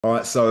All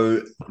right,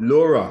 so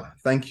Laura,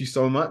 thank you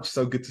so much.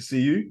 So good to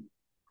see you.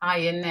 Hi,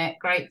 Nick.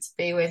 Great to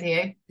be with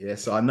you. Yeah,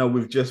 so I know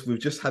we've just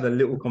had a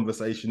little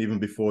conversation even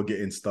before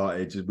getting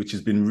started, which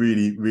has been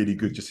really, really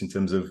good just in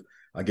terms of,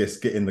 I guess,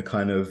 getting the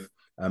kind of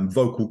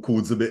vocal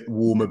cords a bit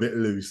warm, a bit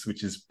loose,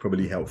 which is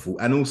probably helpful.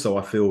 And also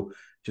I feel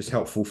just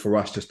helpful for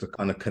us just to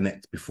kind of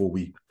connect before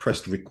we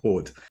press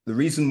record. The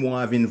reason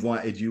why I've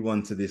invited you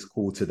onto this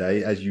call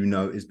today, as you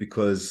know, is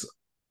because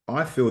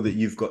I feel that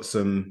you've got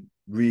some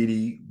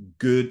really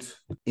good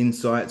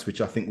insights,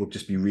 which I think will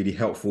just be really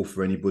helpful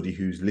for anybody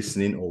who's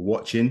listening or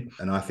watching.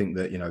 And I think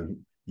that,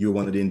 you're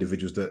one of the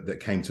individuals that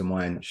came to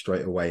mind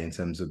straight away in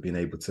terms of being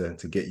able to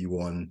get you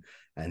on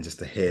and just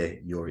to hear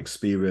your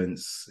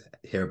experience,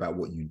 hear about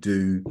what you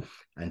do,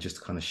 and just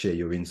to kind of share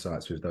your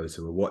insights with those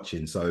who are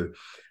watching. So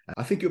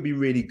I think it'll be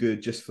really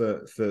good just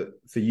for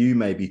you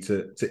maybe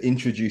to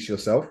introduce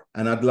yourself.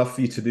 And I'd love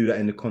for you to do that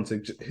in the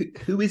context.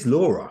 Who is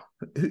Laura?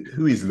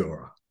 Who is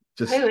Laura?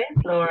 Who Just is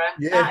Laura?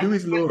 Yeah, That is who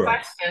is a good Laura?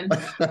 question.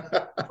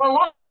 Well,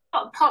 what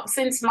pops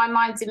into my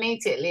mind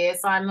immediately is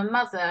I'm a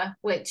mother,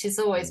 which has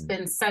always Mm,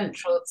 been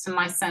central to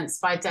my sense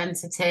of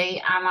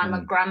identity. And I'm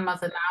a mm,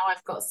 grandmother now.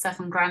 I've got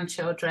 7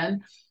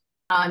 grandchildren.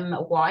 I'm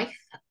a wife,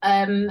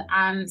 and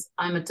I'm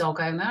a dog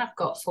owner. I've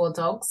got 4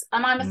 dogs,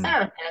 and I'm a mm,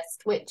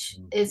 therapist, which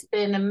mm, has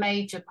been a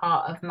major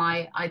part of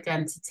my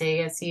identity,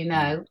 as you mm,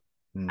 know.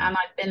 mm. And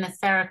I've been a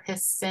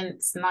therapist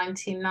since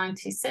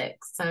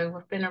 1996. So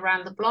I've been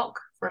around the block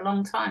for a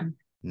long time.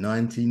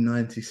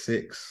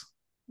 1996.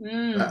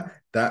 Mm,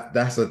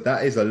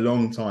 That is a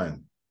long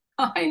time.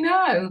 I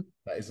know.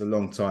 That is a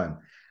long time.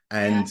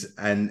 Yeah.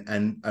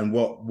 And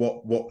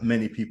what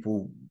many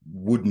people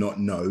would not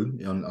know,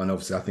 and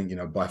obviously I think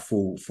by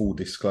full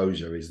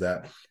disclosure, is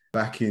that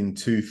back in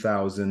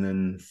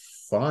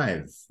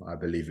 2005, I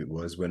believe it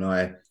was, when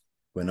I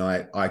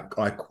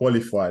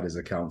qualified as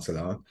a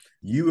counselor,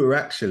 you were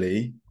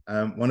actually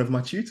one of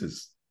my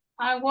tutors.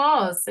 I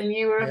was, and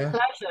you were a Yeah.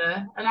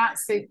 pleasure, an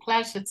absolute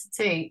pleasure to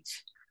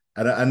teach.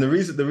 And the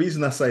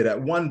reason I say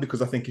that, one,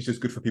 because I think it's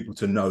just good for people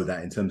to know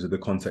that in terms of the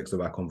context of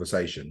our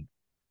conversation,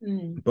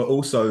 Mm. but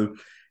also,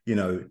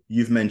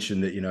 you've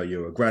mentioned that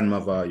you're a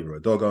grandmother, you're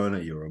a dog owner,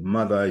 you're a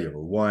mother, you're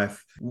a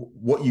wife.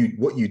 What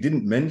you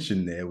didn't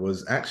mention there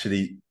was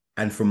actually,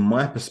 and from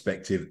my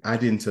perspective,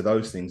 adding to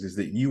those things is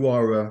that you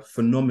are a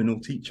phenomenal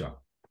teacher.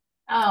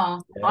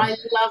 Oh, Yeah. I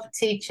love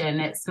teaching.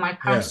 It's my Yeah.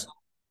 passion.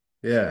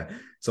 Yeah.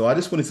 So I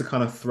just wanted to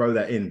kind of throw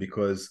that in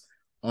because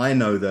I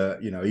know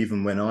that,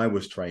 even when I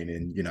was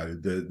training,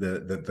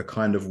 the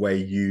kind of way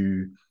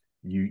you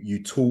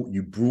taught,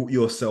 you brought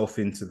yourself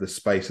into the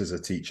space as a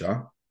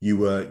teacher. You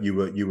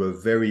were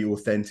very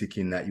authentic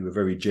in that. You were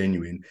very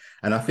genuine.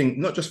 And I think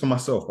not just for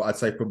myself, but I'd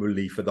say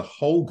probably for the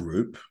whole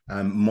group,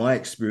 my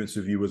experience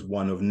of you was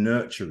one of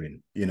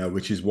nurturing,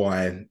 which is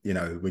why,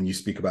 when you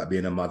speak about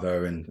being a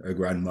mother and a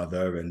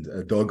grandmother and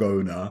a dog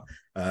owner,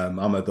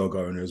 I'm a dog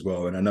owner as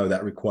well, and I know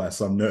that requires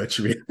some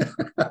nurturing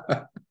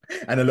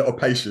and a lot of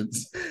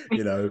patience.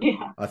 Yeah.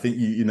 I think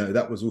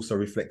that was also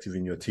reflective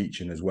in your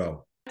teaching as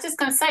well. I'm just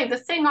going to say the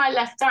thing I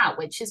left out,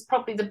 which is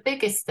probably the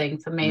biggest thing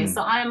for me, is Mm,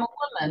 that I am a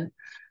woman.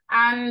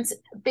 And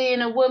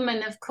being a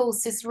woman, of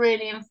course, has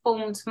really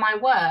informed my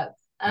work.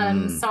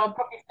 mm, So I'll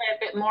probably say a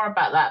bit more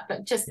about that. But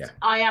yeah, just,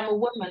 I am a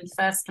woman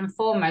first and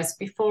foremost,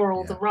 before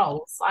all yeah, the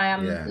roles. I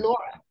am yeah,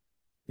 Laura.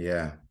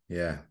 yeah,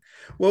 yeah.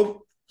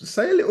 Well,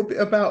 say a little bit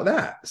about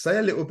that. Say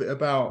a little bit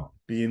about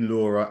being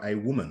Laura, a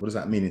woman. What does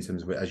that mean in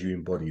terms of it as you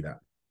embody that?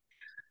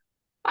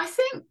 I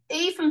think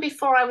even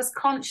before I was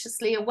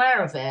consciously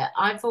aware of it,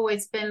 I've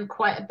always been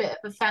quite a bit of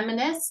a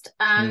feminist.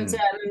 And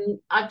Mm,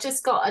 I've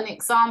just got an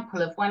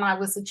example of when I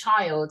was a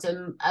child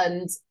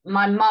and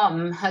my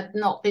mum had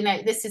not been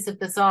able, this is a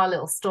bizarre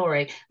little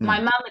story. My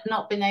mm, mum had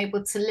not been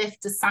able to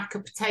lift a sack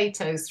of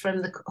potatoes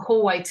from the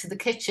hallway to the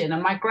kitchen.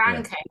 And my gran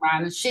yeah. came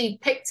around and she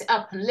picked it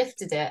up and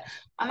lifted it.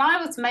 And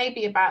I was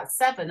maybe about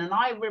 7. And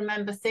I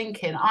remember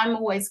thinking, I'm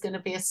always going to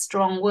be a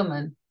strong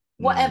woman,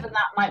 whatever Mm,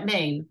 that might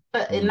mean.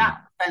 But in that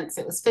mm, sense,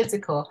 it was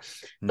physical.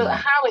 But mm,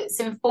 how it's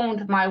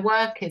informed my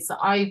work is that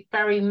I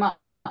very much,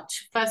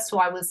 first of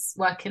all, I was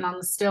working on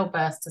the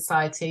Stillbirth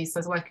Society. So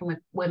I was working with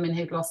women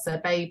who'd lost their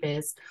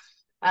babies.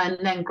 And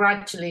then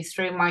gradually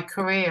through my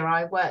career,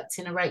 I worked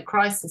in a rape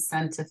crisis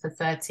centre for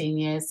 13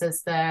 years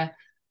as their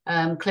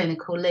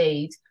clinical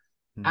lead.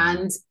 mm,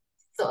 And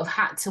sort of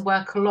had to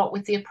work a lot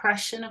with the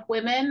oppression of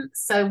women.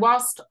 So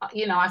whilst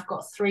I've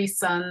got 3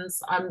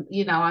 sons,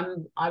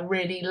 I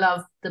really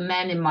love the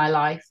men in my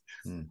life.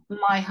 mm,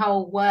 My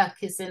whole work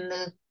is in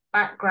the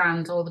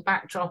background or the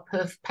backdrop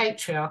of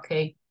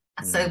patriarchy.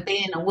 So mm,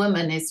 being a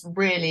woman is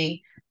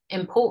really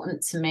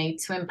important to me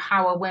to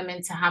empower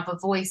women to have a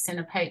voice in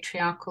a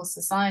patriarchal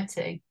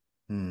society.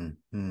 mm.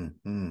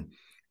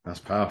 That's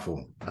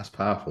powerful. That's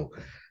powerful.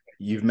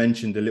 You've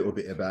mentioned a little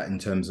bit about in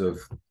terms of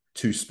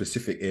two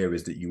specific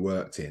areas that you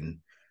worked in.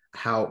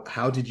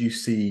 How did you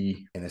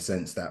see, in a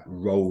sense, that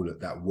role,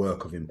 that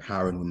work of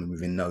empowering women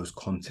within those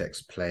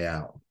contexts play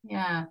out?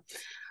 Yeah.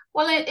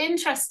 Well,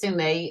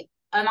 interestingly,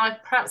 and I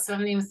perhaps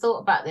haven't even thought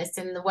about this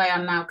in the way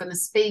I'm now going to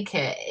speak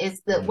it,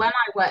 is that when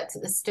I worked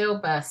at the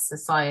Stillbirth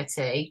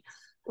Society,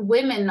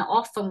 women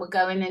often were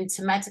going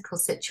into medical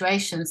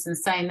situations and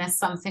saying there's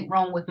something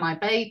wrong with my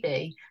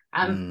baby.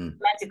 And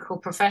medical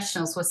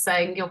professionals were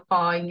saying, you're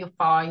fine,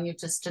 you're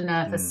just a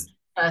nervous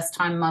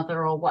first-time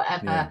mother or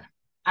whatever. Yeah.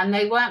 And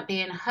they weren't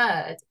being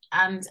heard.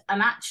 And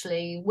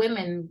actually,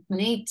 women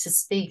need to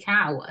speak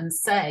out and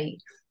say,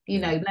 you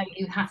know, no,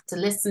 you have to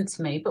listen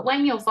to me. But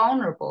when you're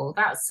vulnerable,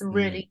 that's a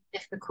really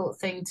difficult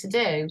thing to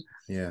do.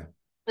 Yeah.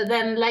 But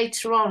then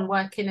later on,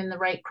 working in the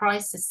Rape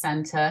Crisis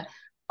Centre,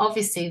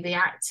 obviously the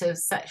act of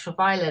sexual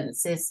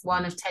violence is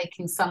one of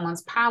taking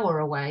someone's power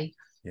away.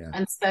 Yeah.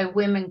 And so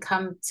women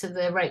come to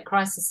the Rape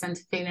Crisis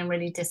Centre feeling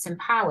really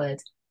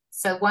disempowered.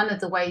 So one of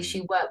the ways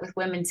you work with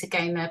women to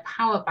gain their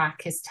power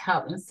back is to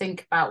help them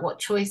think about what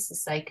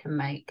choices they can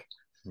make.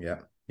 Yeah.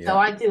 Yeah. So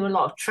I do a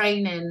lot of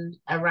training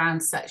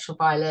around sexual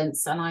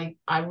violence, and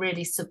I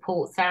really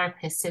support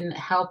therapists in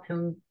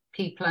helping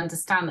people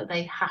understand that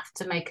they have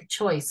to make a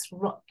choice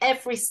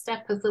every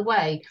step of the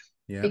way,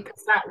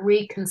 because that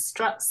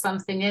reconstructs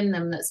something in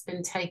them that's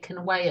been taken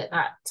away at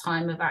that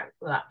time of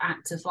that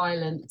act of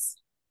violence.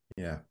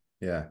 Yeah.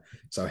 Yeah.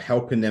 So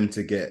helping them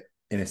to get,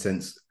 in a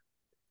sense,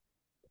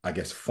 I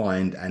guess,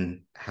 find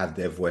and have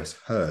their voice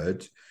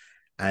heard,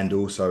 and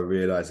also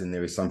realizing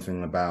there is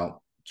something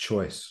about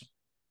choice.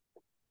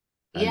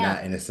 And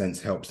that, in a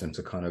sense, helps them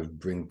to kind of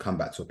come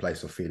back to a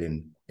place of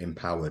feeling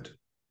empowered.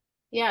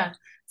 Yeah.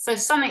 So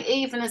something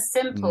even as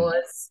simple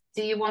as,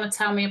 do you want to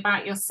tell me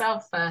about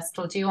yourself first,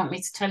 or do you want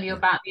me to tell you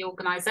about the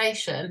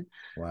organisation?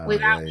 Wow.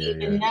 Without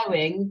even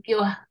knowing,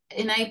 you're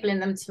enabling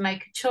them to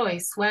make a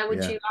choice. Where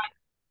would you like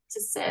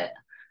to sit?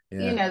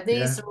 You know,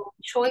 these are all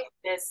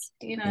choices,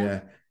 you know.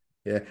 Yeah.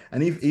 Yeah.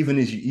 And even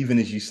as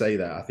you say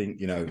that, I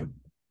think, you know,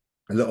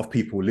 a lot of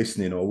people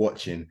listening or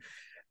watching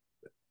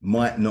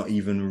might not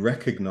even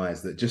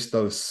recognize that just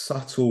those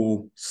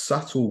subtle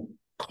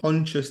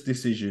conscious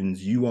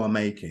decisions you are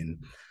making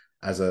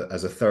as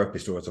a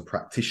therapist, or as a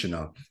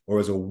practitioner, or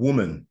as a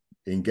woman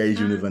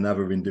engaging with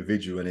another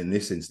individual, and in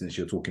this instance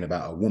you're talking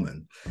about a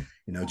woman,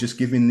 you know, just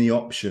giving the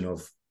option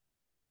of,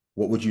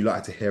 what would you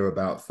like to hear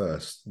about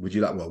first? Would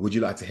you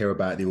like to hear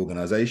about the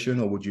organization,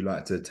 or would you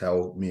like to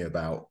tell me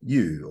about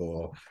you,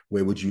 or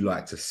where would you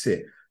like to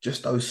sit?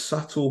 Just those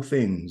subtle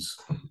things.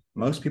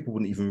 Most people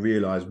wouldn't even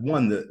realize,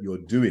 one, that you're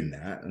doing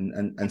that,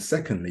 and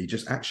secondly,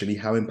 just actually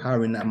how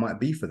empowering that might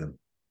be for them.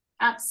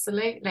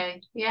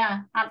 Absolutely.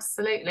 Yeah,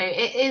 absolutely.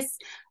 It is.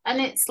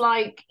 And it's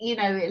like, you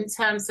know, in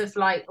terms of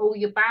like all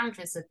your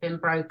boundaries have been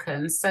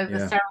broken. So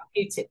the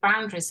therapeutic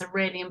boundaries are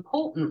really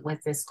important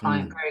with this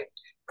client group,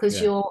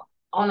 because you're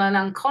on an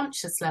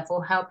unconscious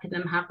level helping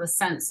them have a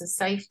sense of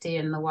safety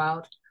in the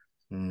world.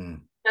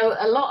 So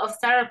a lot of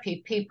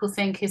therapy people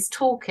think is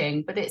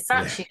talking, but it's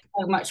actually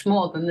so much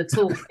more than the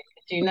talking,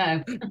 you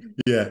know.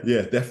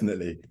 Yeah,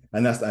 definitely.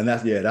 And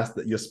that's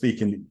you're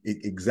speaking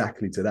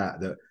exactly to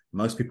that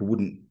most people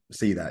wouldn't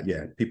see that.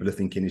 Yeah, people are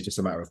thinking it's just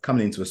a matter of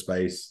coming into a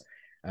space,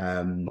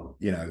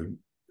 you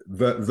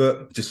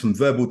know, just some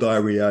verbal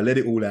diarrhea, let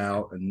it all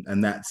out,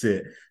 and that's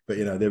it. But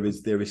you know, there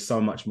is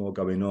so much more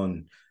going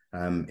on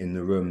in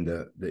the room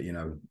that you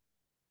know,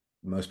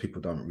 most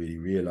people don't really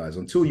realize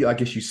until I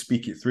guess you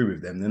speak it through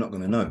with them. They're not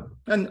going to know.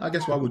 And I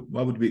guess why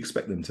would we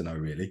expect them to know,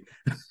 really?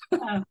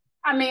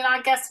 I mean,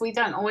 I guess we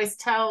don't always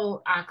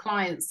tell our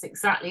clients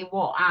exactly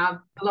what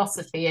our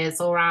philosophy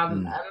is, or our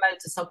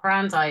modus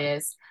operandi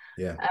is.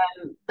 Yeah.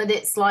 But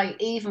it's like,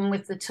 even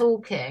with the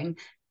talking,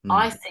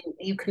 I think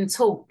you can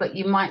talk, but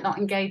you might not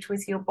engage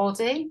with your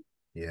body.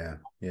 Yeah.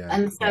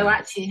 And so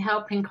actually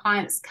helping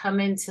clients come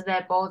into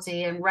their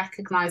body and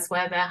recognize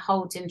where they're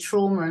holding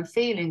trauma and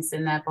feelings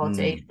in their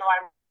body. So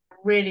I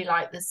really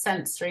like the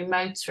sensory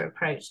motor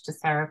approach to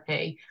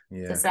therapy,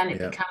 because then it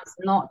becomes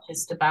not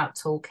just about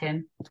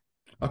talking.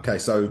 Okay,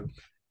 so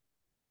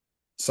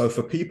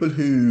for people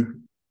who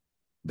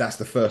that's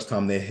the first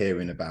time they're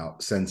hearing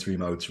about sensory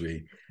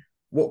motory,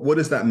 what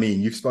does that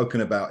mean? You've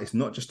spoken about it's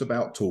not just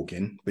about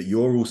talking, but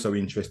you're also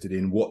interested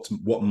in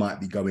what might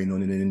be going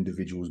on in an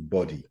individual's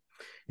body,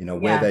 you know,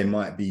 where they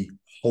might be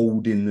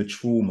holding the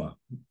trauma.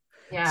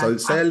 So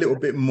say a little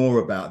bit more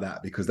about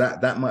that, because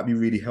that might be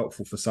really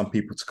helpful for some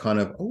people to kind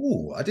of,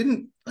 oh, I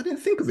didn't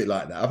think of it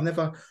like that. I've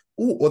never,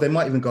 or they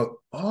might even go,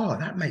 oh,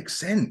 that makes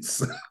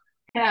sense.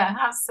 Yeah,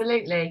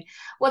 absolutely.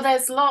 Well,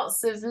 there's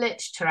lots of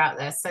literature out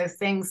there. So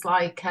things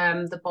like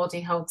The Body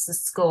Holds the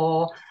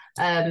Score.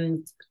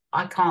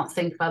 I can't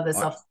think of others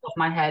off the top of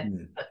my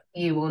head, but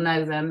you will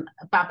know them.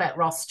 Babette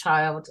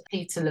Rothschild,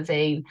 Peter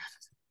Levine.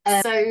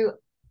 So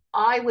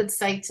I would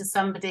say to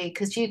somebody,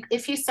 because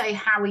if you say,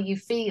 how are you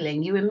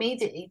feeling, you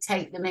immediately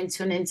take them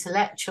into an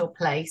intellectual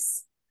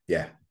place.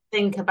 Yeah.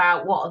 Think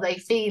about what are they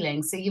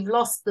feeling. So you've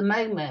lost the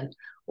moment.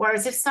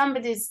 Whereas if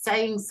somebody's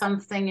saying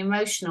something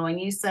emotional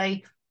and you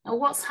say, oh,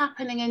 what's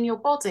happening in your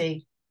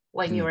body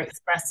when you're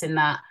expressing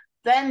that,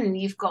 then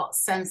you've got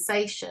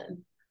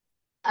sensation.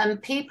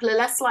 And people are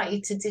less likely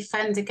to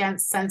defend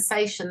against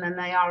sensation than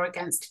they are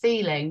against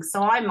feeling.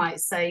 So I might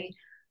say,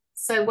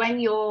 So when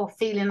you're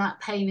feeling that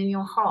pain in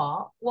your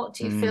heart, what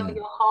do you feel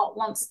your heart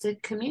wants to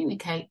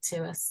communicate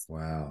to us?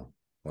 Wow.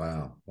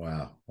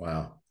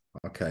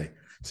 Okay.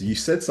 So you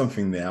said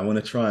something there. I want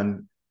to try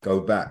and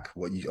go back.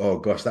 Oh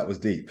gosh, that was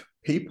deep.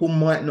 People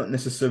might not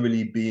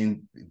necessarily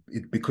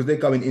because they're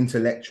going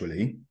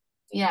intellectually.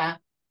 Yeah.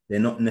 They're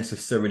not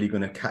necessarily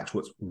going to catch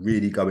what's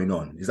really going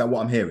on. Is that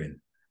what I'm hearing?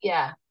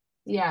 Yeah.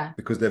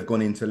 Because they've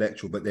gone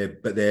intellectual, but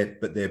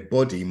their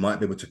body might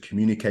be able to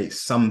communicate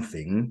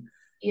something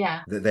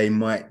that they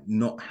might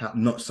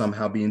not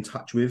somehow be in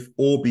touch with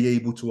or be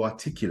able to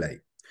articulate.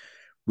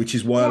 Which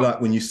is why I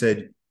like when you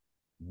said,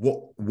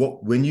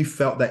 when you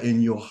felt that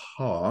in your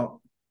heart,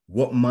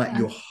 what might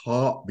your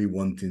heart be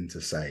wanting to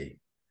say?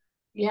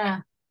 Yeah,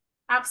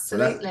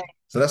 absolutely.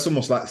 So that's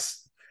almost like,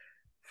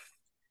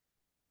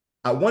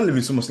 at one level,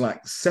 it's almost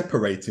like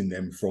separating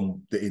them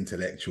from the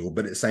intellectual,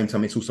 but at the same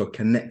time, it's also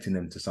connecting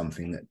them to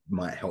something that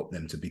might help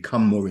them to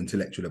become more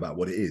intellectual about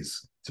what it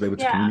is, to be able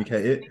to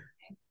communicate it.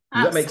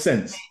 Does that make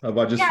sense?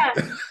 Yeah,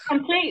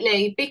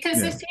 completely.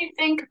 Because if you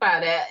think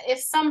about it, if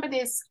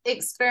somebody's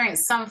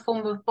experienced some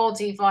form of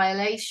body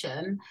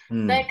violation,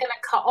 they're going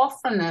to cut off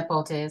from their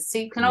bodies. So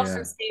you can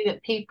often see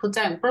that people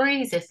don't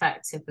breathe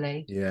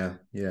effectively. Yeah.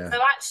 So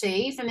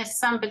actually, even if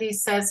somebody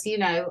says,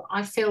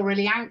 I feel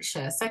really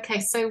anxious, okay,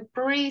 so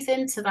breathe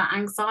into that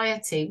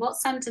anxiety.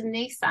 What's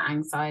underneath that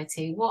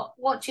anxiety?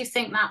 What do you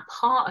think that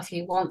part of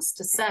you wants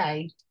to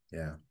say?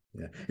 Yeah.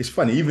 It's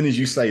funny, even as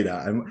you say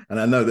that, and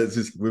I know that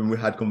just when we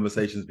had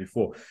conversations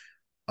before,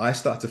 I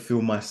start to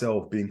feel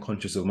myself being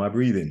conscious of my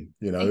breathing,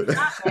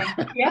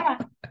 Exactly. Yeah.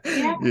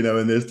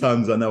 And there's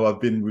times I know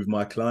I've been with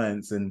my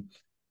clients and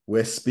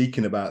we're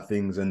speaking about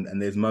things and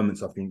there's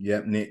moments I think,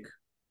 Nick,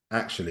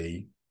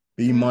 actually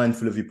be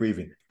mindful of your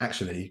breathing,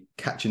 actually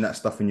catching that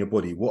stuff in your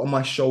body. What are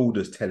my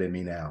shoulders telling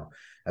me now?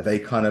 Are they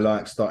kind of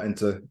like starting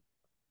to,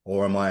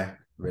 or am I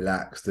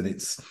relaxed? And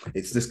it's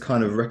just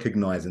kind of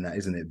recognizing that,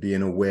 isn't it?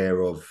 Being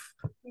aware of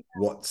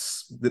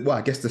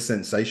I guess the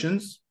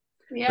sensations,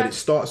 but it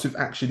starts with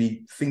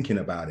actually thinking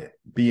about it,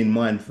 being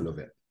mindful of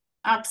it.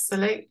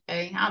 Absolutely.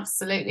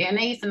 And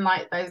even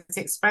like those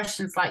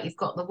expressions, like you've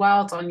got the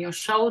world on your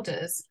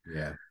shoulders.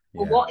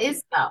 Well, what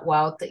is that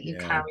world that you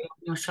carry on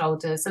your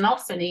shoulders? And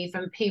often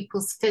even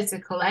people's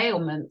physical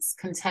ailments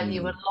can tell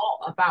you a lot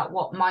about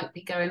what might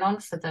be going on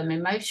for them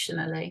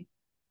emotionally.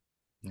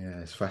 Yeah,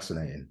 it's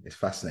fascinating.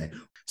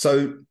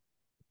 So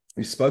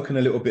we've spoken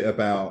a little bit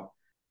about,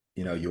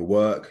 your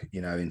work,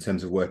 in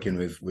terms of working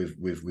with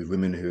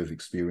women who have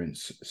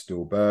experienced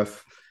stillbirth.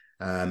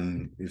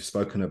 We've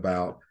spoken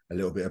about a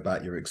little bit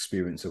about your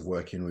experience of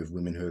working with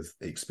women who have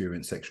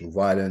experienced sexual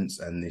violence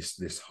and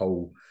this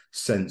whole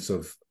sense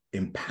of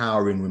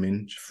empowering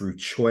women through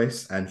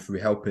choice and through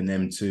helping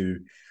them to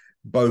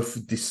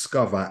both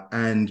discover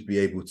and be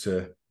able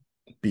to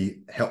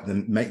help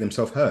them make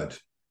themselves heard.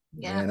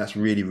 And that's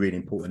really, really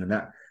important.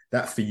 And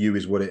that for you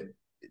is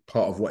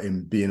part of what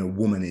being a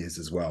woman is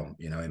as well,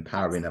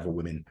 empowering other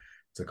women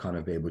to kind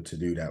of be able to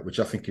do that, which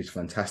I think is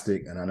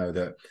fantastic. And I know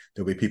that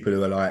there'll be people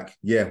who are like,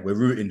 yeah, we're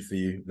rooting for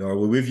you. No,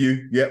 we're with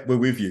you. Yeah, we're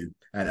with you.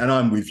 And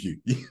I'm with you.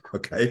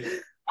 Okay.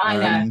 I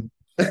know.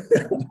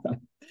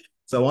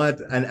 So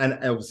and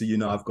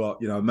obviously, I've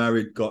got,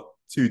 married, got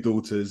 2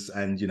 daughters,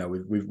 and,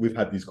 we've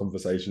had these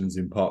conversations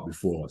in part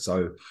before.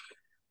 So,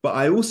 but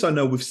I also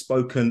know we've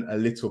spoken a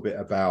little bit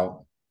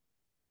about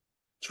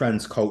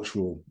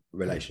transcultural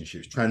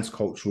relationships,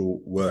 transcultural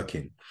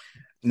working.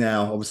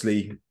 Now,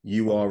 obviously,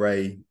 you are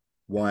a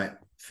white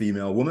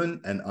female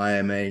woman and I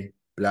am a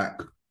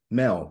Black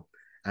male.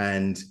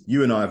 And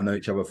you and I have known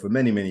each other for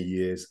many, many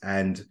years.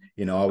 And,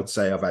 I would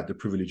say I've had the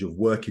privilege of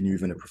working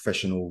with you in a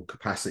professional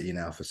capacity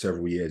now for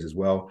several years as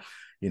well.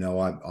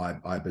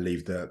 I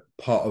believe that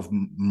part of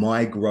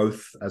my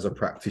growth as a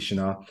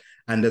practitioner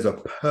and as a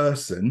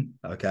person,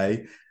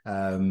 okay,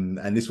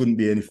 and this wouldn't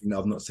be anything that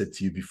I've not said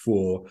to you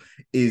before,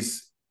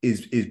 is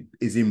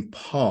in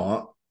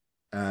part,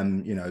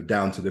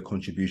 down to the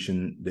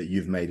contribution that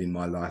you've made in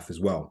my life as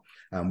well,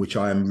 which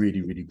I am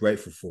really, really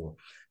grateful for.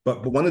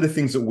 But one of the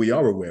things that we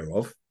are aware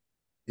of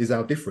is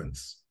our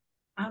difference.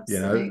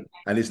 Absolutely.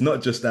 And it's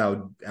not just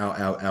our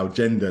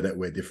gender that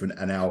we're different,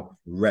 and our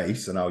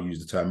race, and I'll use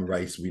the term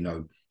race, we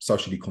know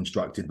socially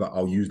constructed, but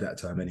I'll use that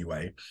term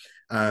anyway.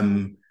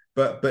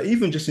 But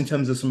even just in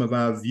terms of some of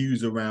our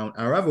views around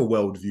our other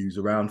world views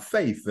around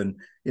faith, and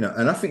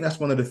and I think that's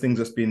one of the things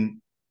that's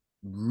been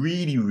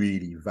really,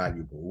 really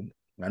valuable,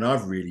 and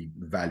I've really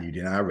valued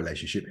in our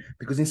relationship,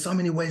 because in so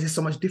many ways there's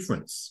so much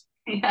difference.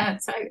 Yeah,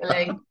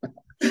 totally.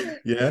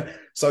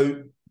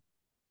 So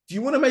do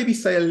you want to maybe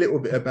say a little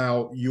bit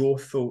about your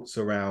thoughts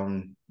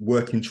around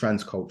working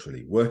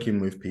transculturally,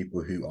 working with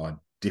people who are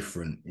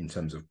different in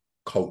terms of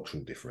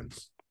cultural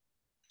difference?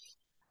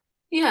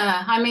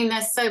 Yeah, I mean,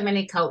 there's so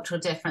many cultural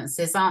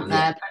differences, aren't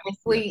there? But if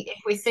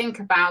we think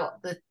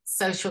about the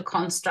social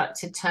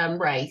constructed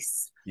term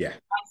race, I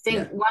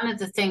think one of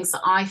the things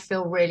that I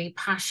feel really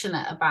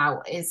passionate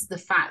about is the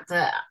fact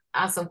that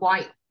as a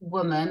white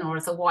woman or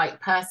as a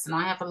white person,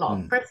 I have a lot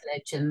of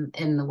privilege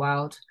in the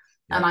world.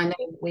 And I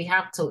know we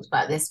have talked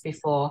about this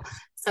before.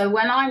 So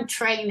when I'm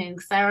training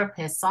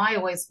therapists, I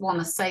always want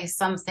to say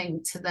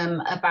something to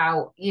them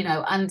about, you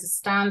know,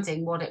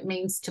 understanding what it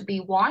means to be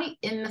white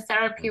in the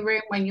therapy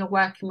room when you're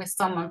working with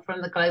someone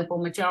from the global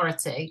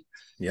majority.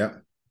 Yeah.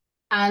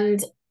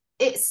 And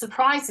it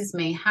surprises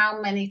me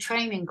how many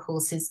training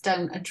courses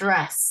don't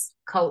address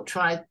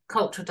cultural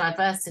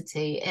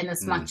diversity in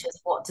as much as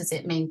what does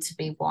it mean to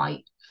be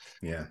white.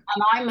 Yeah.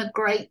 And I'm a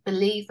great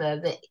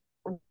believer that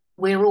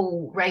we're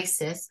all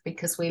racist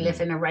because we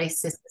live in a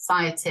racist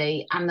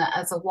society, and that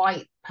as a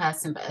white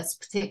person, but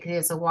particularly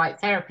as a white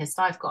therapist,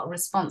 I've got a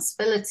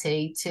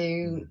responsibility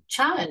to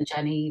challenge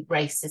any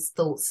racist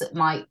thoughts that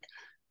might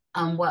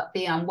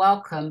be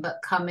unwelcome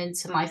but come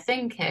into my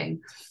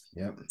thinking.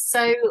 Yeah.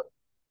 So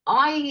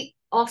I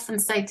often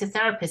say to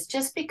therapists,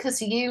 just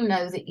because you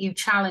know that you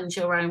challenge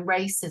your own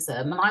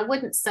racism, and I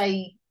wouldn't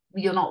say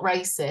you're not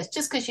racist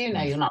just because you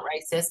know you're not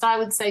racist. I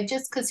would say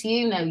just because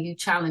you know you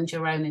challenge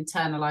your own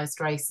internalized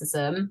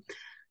racism,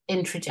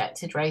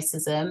 introjected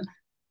racism,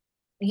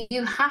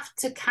 you have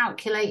to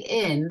calculate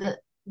in that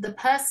the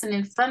person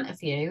in front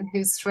of you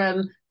who's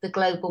from the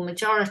global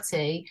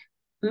majority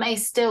may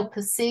still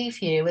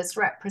perceive you as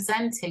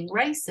representing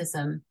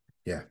racism.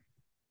 Yeah.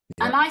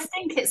 And I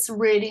think it's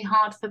really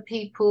hard for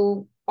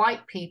people,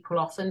 white people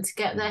often, to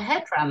get their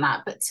head around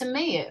that. But to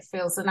me, it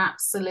feels an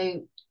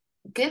absolute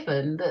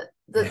given that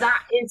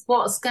that is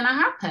what's going to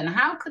happen.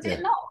 How could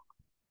it not?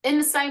 In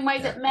the same way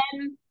that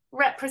men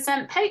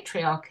represent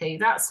patriarchy.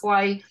 That's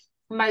why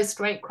most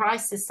rape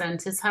crisis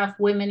centres have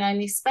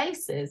women-only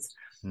spaces.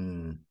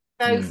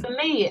 So for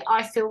me,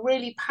 I feel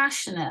really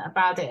passionate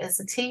about it as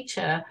a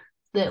teacher,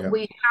 that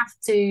we have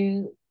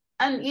to.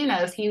 And, you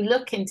know, if you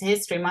look into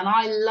history, man,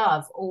 I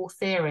love all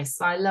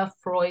theorists. I love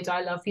Freud,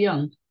 I love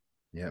Jung.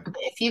 Yeah. But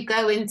if you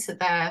go into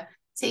their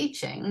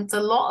teachings, a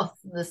lot of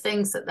the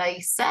things that they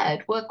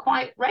said were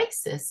quite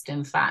racist,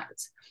 in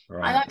fact.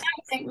 Right. And I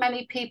don't think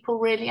many people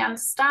really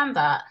understand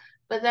that.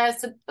 But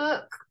there's a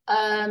book,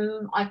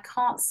 I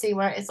can't see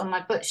where it is on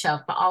my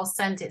bookshelf, but I'll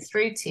send it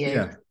through to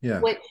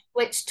you,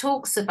 which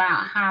talks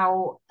about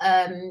how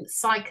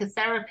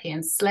psychotherapy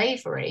and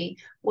slavery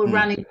were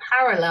running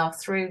parallel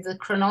through the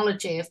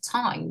chronology of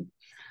time.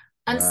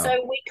 And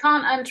so we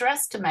can't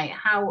underestimate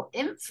how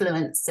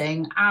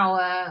influencing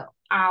our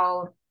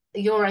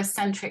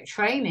Eurocentric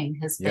training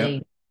has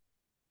been.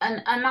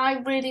 And I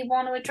really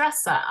want to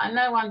address that. I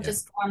know I'm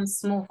just one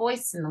small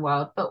voice in the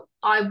world, but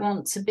I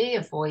want to be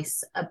a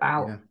voice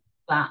about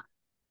that.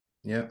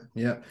 Yeah,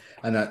 yeah,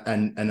 and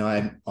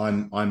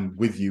I'm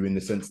with you in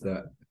the sense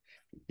that,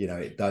 you know,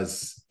 it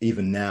does,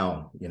 even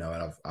now, you know,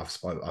 and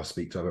I've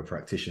speak to other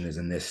practitioners,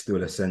 and there's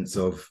still a sense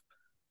of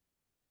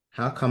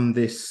how come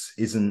this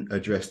isn't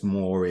addressed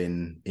more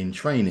in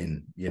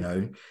training, you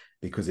know,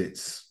 because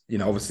it's, you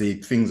know, obviously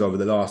things over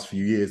the last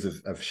few years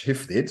have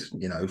shifted,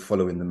 you know,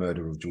 following the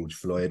murder of George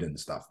Floyd and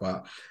stuff,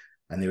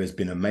 and there has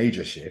been a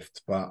major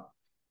shift, but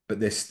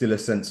there's still a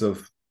sense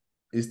of,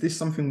 is this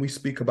something we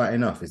speak about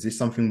enough? Is this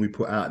something we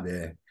put out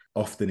there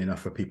often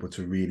enough for people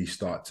to really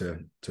start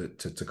to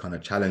kind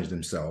of challenge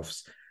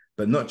themselves,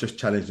 but not just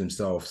challenge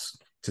themselves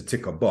to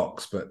tick a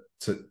box, but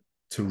to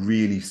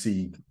really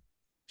see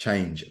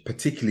change,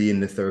 particularly in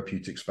the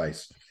therapeutic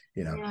space,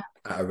 you know,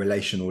 at a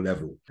relational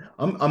level.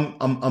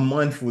 I'm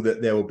mindful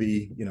that there will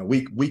be, you know,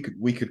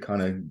 we could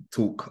kind of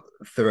talk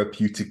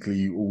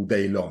therapeutically all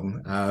day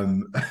long,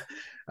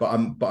 but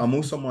I'm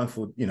also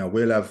mindful, you know,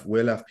 we'll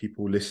have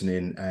people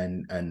listening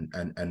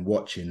and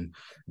watching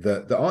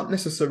that aren't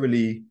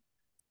necessarily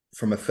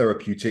from a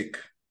therapeutic,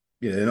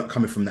 you know, they're not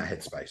coming from that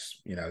headspace.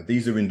 You know,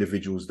 these are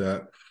individuals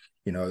that,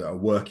 you know, that are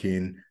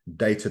working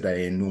day to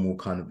day in normal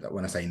kind of,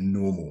 when I say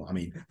normal, I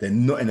mean, they're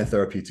not in a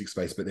therapeutic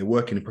space, but they're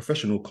working in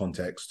professional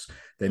contexts.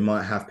 They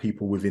might have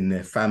people within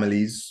their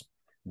families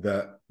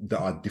that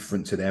are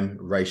different to them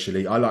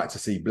racially. I like to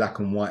see black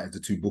and white as the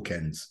two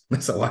bookends.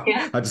 So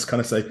I just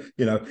kind of say,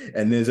 you know,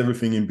 and there's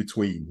everything in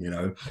between, you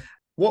know.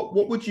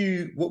 What would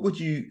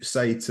you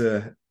say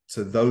to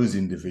those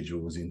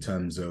individuals in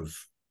terms of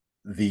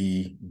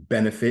the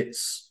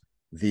benefits,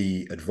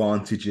 the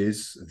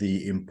advantages,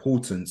 the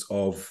importance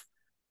of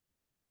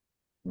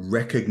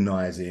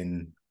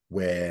recognizing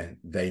where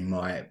they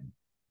might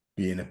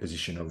be in a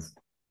position of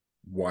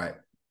white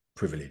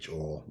privilege,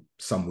 or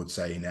some would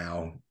say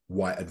now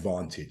white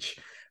advantage?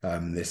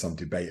 There's some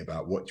debate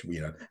about what, you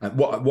know, and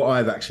what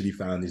I've actually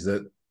found is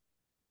that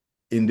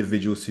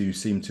individuals who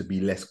seem to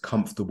be less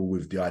comfortable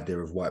with the idea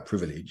of white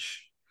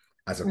privilege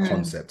as a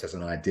concept, as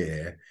an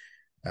idea,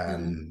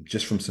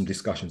 just from some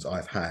discussions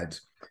I've had,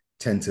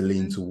 tend to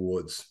lean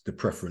towards the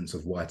preference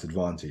of white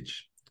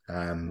advantage.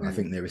 I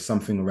think there is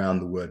something around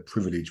the word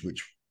privilege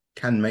which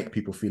can make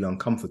people feel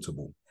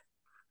uncomfortable.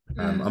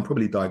 I'm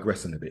probably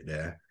digressing a bit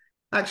there.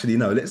 Actually,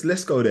 no,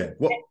 let's go there.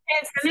 What?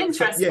 It's an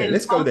interesting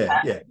let's go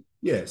there.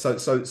 Yeah.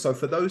 So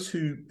for those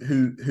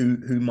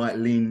who might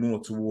lean more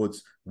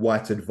towards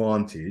white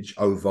advantage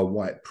over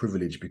white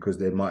privilege because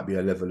there might be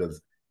a level of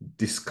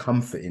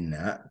discomfort in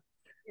that,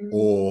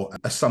 or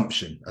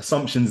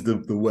assumption's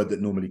the word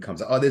that normally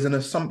comes out. There's an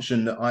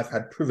assumption that I've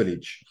had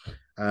privilege,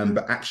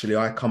 but actually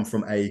I come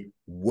from a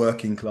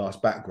working class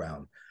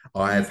background.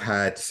 I've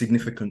had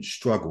significant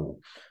struggle.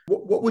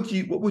 What would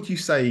you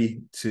say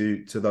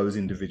to those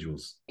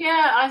individuals?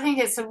 Yeah, I think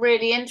it's a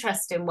really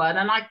interesting one.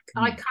 And I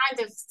kind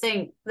of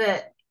think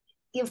that,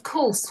 of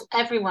course,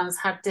 everyone's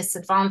had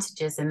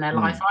disadvantages in their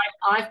life.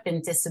 I've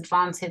been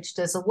disadvantaged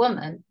as a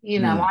woman. You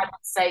know, I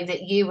would say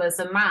that you as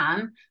a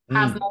man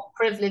have more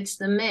privilege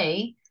than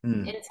me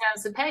in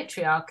terms of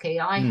patriarchy.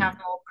 I have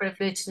more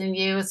privilege than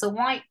you as a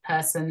white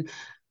person,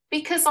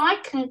 because I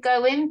can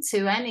go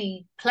into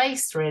any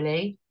place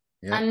really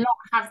and not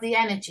have the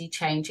energy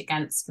change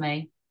against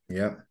me.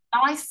 Yeah.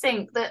 I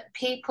think that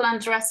people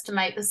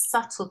underestimate the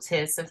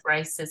subtleties of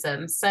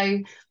racism. So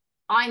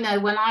I know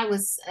when I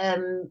was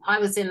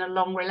in a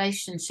long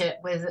relationship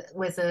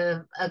with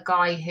a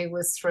guy who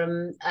was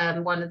from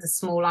one of the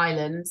small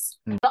islands.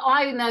 But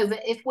I know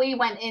that if we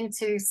went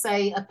into,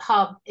 say, a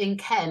pub in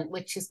Kent,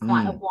 which is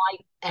quite a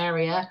white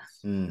area,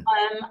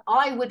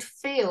 I would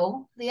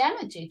feel the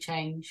energy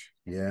change.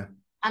 Yeah.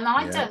 And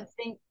I don't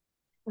think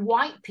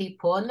white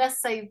people,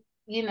 unless they've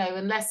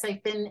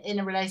been in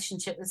a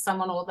relationship with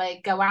someone, or they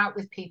go out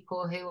with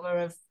people who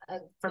are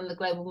from the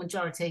global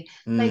majority,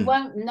 they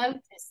won't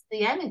notice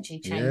the energy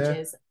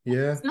changes.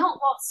 It's not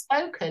what's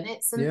spoken,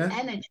 it's an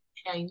energy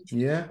change.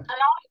 And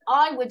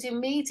I would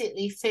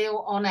immediately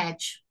feel on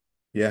edge.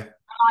 I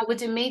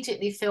would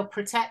immediately feel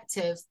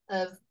protective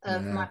of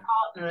my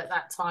partner at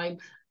that time.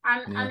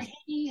 And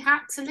he had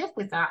to live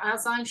with that,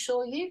 as I'm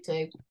sure you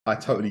do. I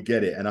totally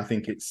get it. And I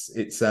think it's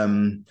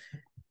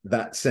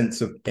that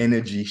sense of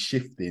energy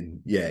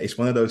shifting. Yeah, it's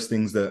one of those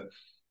things that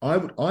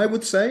I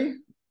would say,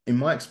 in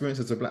my experience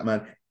as a Black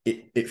man,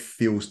 it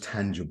feels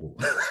tangible.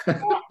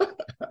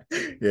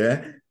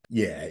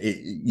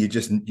 You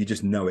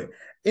just know it.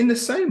 In the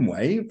same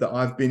way that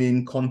I've been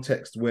in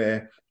context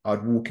where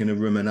I'd walk in a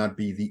room and I'd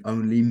be the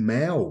only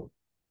male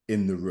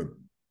in the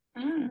room.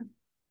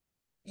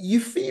 You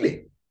feel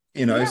it,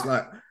 it's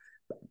like,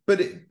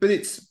 but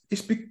it's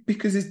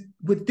because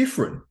we're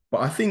different.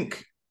 But I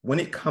think when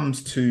it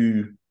comes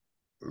to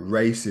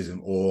racism,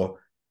 or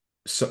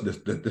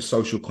the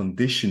social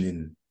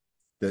conditioning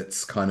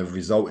that's kind of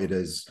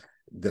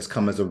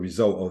come as a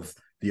result of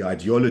the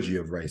ideology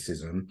of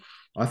racism,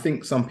 I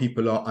think some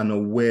people are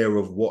unaware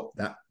of what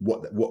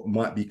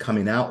might be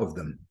coming out of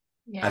them.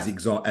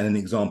 And an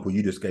example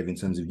you just gave in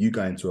terms of you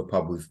going to a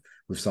pub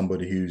with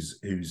somebody who's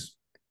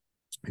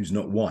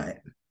not white,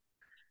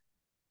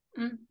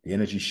 the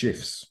energy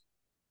shifts.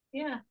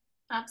 Yeah,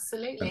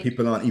 absolutely. And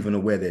people aren't even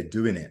aware they're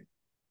doing it.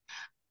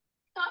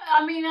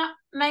 I mean,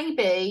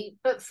 maybe,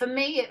 but for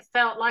me, it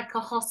felt like a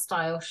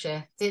hostile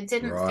shift. It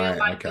didn't feel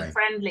like a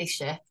friendly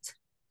shift.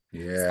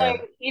 Yeah. So,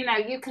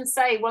 you can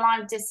say, well,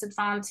 I'm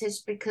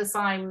disadvantaged because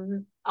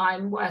I'm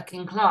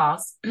working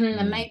class,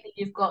 and maybe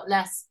you've got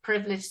less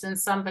privilege than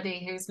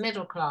somebody who's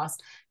middle class.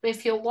 But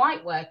if you're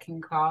white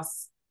working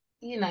class,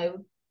 you're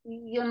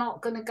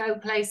not going to go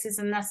places,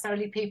 and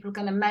necessarily people are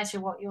going to measure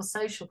what your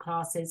social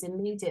class is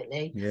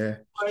immediately. Yeah.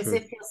 Whereas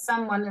if you're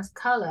someone of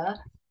color,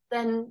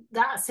 then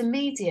that's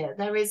immediate.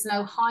 There is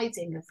no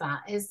hiding of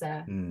that, is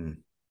there?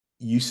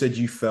 You said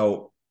you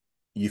felt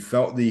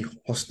the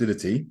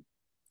hostility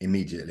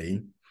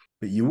immediately,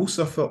 but you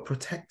also felt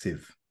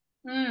protective.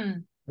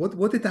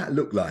 What did that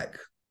look like?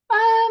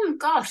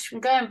 Gosh,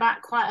 I'm going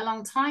back quite a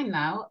long time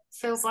now. It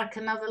feels like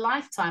another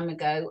lifetime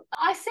ago.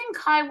 I think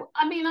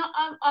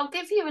I'll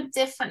give you a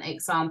different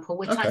example,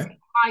 which I think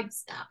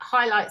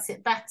highlights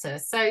it better.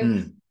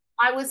 So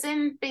I was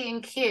in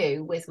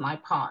B&Q with my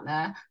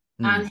partner,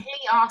 and he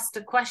asked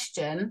a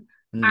question,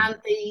 and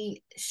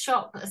the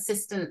shop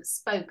assistant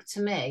spoke to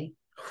me.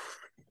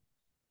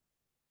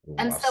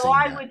 And so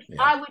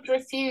I would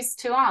refuse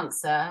to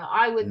answer.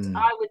 I would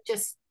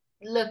just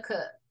look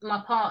at my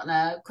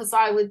partner, because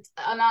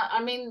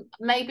I mean,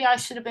 maybe I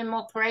should have been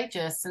more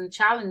courageous and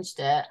challenged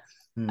it.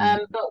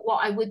 But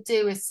what I would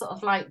do is sort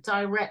of like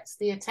direct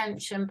the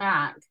attention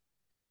back.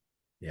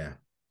 Yeah.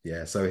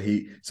 So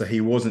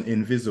he wasn't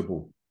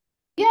invisible.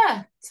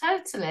 Yeah,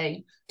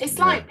 totally. It's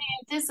like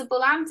being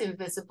visible and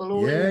invisible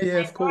all in the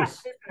same of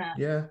course. breath,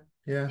 isn't it?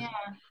 Yeah.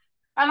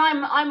 And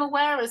I'm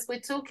aware, as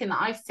we're talking,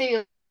 that I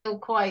feel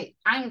quite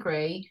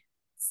angry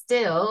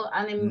still,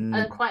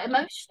 and quite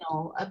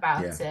emotional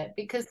about it,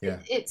 because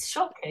it's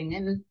shocking,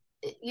 and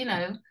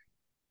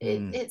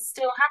it's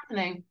still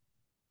happening.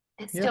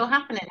 It's still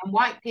happening, and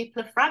white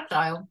people are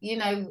fragile.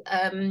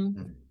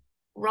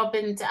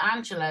 Robin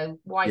DiAngelo,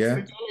 white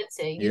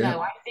fragility.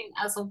 I think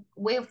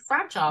we're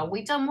fragile.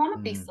 We don't want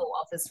to be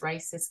thought of as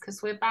racist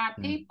because we're bad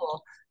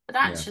people. But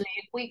actually,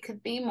 if we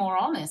could be more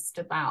honest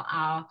about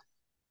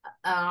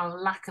our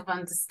lack of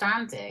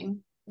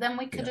understanding, then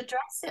we could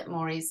address it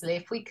more easily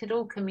if we could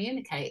all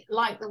communicate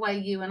like the way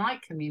you and I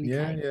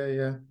communicate.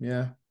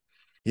 Yeah.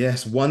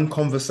 Yes, one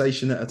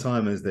conversation at a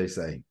time, as they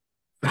say.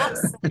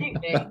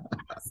 Absolutely.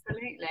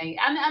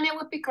 And it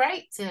would be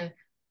great to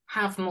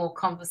have more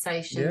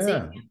conversations.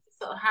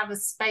 Sort of have a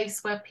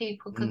space where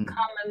people can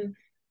come and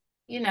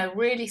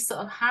really sort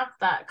of have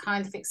that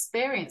kind of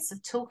experience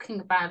of talking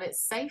about it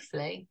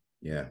safely.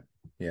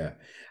 Yeah.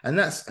 And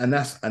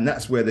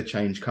that's where the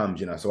change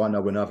comes, you know. So I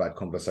know when I've had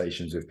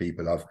conversations with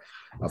people,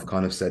 I've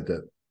kind of said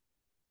that,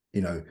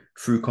 you know,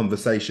 through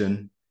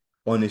conversation,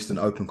 honest and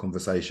open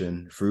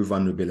conversation, through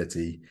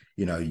vulnerability,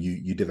 you know,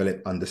 you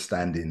develop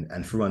understanding,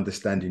 and through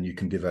understanding you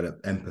can develop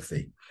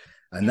empathy.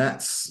 And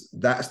that's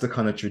the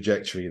kind of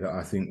trajectory that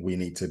I think we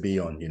need to be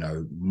on, you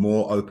know,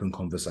 more open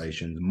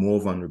conversations,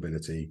 more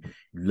vulnerability,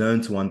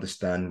 learn to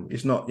understand.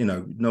 It's not, you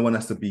know, no one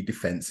has to be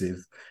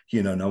defensive,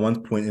 you know, no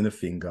one's pointing a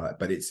finger,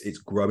 but it's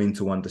growing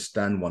to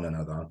understand one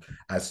another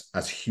as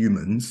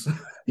humans,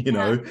 you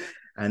know,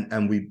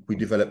 and we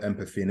develop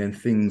empathy, and then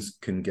things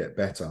can get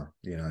better,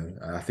 you know.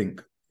 I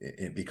think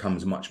it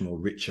becomes much more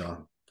richer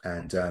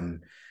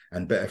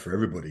and better for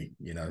everybody,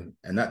 you know.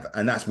 And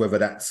that's whether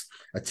that's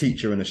a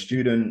teacher and a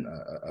student,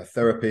 a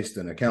therapist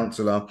and a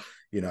counselor,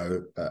 you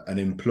know, an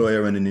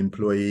employer and an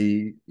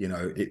employee, you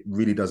know, it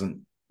really doesn't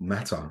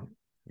matter,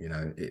 you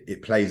know.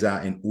 It plays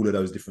out in all of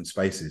those different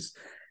spaces.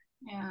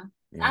 Yeah.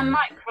 And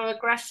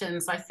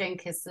microaggressions, I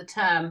think, is the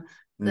term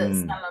that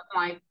some of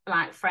my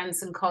Black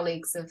friends and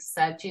colleagues have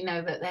said, you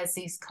know, that there's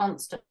these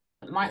constant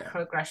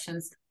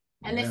microaggressions.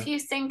 And if you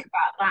think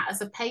about that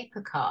as a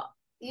paper cut,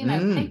 you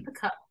know, paper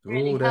cuts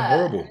really they're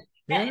hurt. horrible.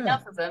 Get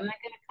enough of them, they're going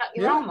to cut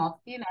your arm off,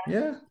 you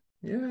know.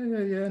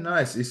 Yeah.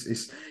 Nice.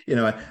 It's you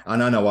know,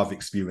 and I know I've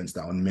experienced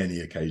that on many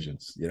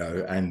occasions, you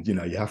know, and you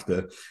know, you have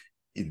to.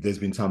 There's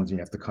been times when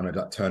you have to kind of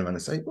like turn around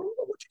and say, well,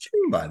 what did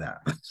you mean by that?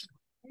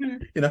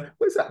 You know,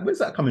 where's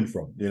that coming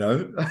from? You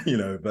know, you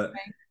know, but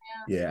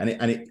and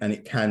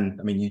it can.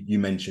 I mean, you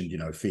mentioned, you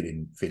know,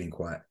 feeling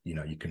quite, you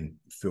know, you can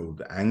feel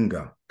the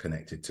anger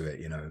connected to it.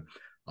 You know,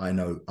 I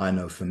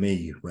know for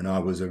me, when I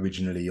was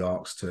originally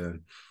asked to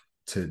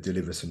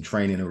deliver some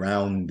training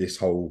around this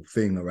whole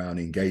thing around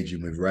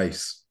engaging with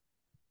race,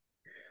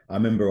 I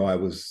remember I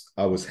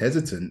was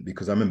hesitant,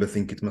 because I remember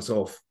thinking to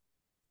myself,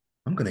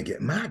 I'm going to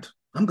get mad.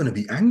 I'm going to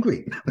be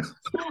angry.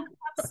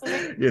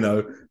 You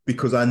know,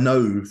 because I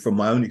know from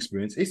my own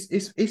experience,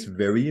 it's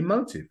very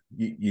emotive.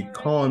 You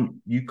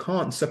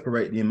can't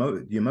separate the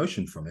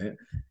emotion from it.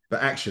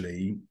 But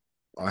actually,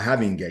 I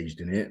have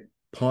engaged in it,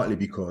 partly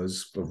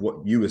because of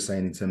what you were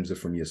saying in terms of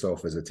from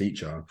yourself as a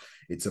teacher.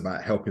 It's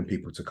about helping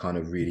people to kind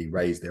of really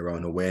raise their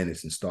own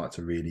awareness and start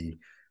to really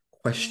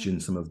question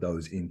some of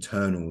those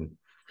internal,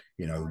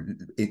 you know,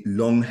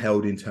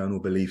 long-held internal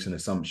beliefs and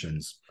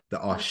assumptions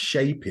that are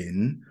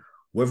shaping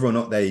whether or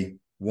not they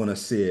want to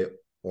see it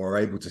or are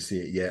able to see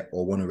it yet,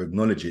 or want to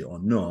acknowledge it or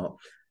not,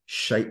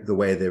 shape the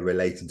way they're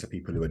relating to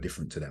people who are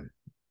different to them.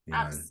 You know?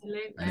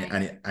 Absolutely.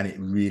 And it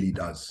really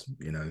does,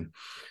 you know.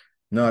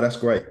 No, that's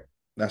great.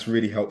 That's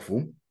really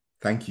helpful.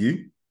 Thank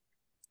you.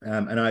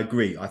 And I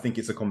agree. I think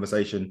it's a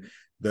conversation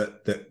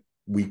that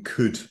we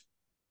could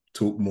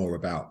talk more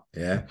about.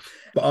 Yeah.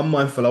 But I'm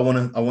mindful. I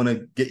want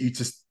to get you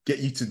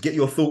to get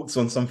your thoughts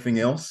on something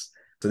else.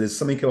 So there's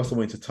something else I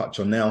wanted to touch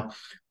on. Now,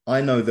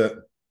 I know that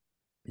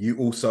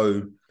you're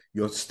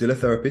still a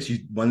therapist.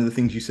 One of the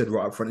things you said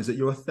right up front is that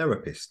you're a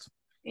therapist.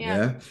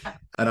 Yeah.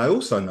 And I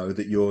also know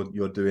that you're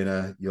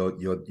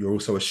you're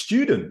also a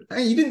student.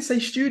 Hey, you didn't say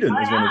student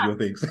as one of your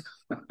things.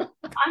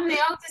 I'm the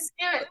oldest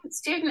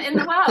student in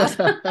the world.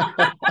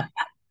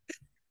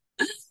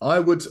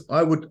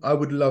 I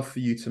would love for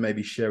you to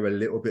maybe share a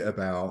little bit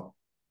about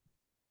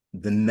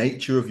the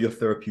nature of your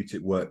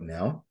therapeutic work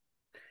now,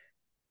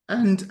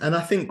 and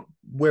I think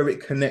where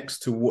it connects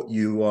to what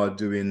you are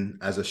doing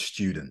as a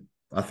student.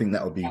 I think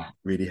that would be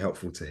really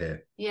helpful to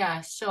hear.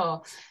 Yeah,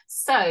 sure.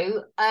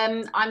 So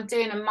I'm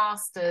doing a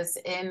master's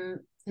in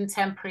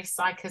contemporary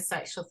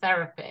psychosexual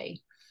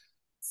therapy.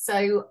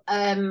 So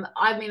I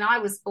mean, I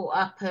was brought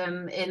up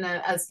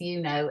as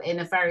you know, in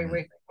a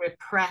very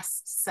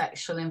repressed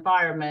sexual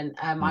environment.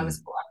 I was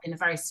brought up in a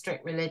very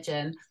strict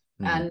religion.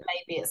 And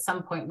maybe at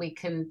some point we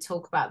can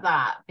talk about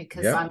that,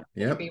 because I'm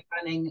going to be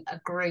running a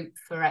group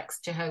for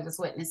ex-Jehovah's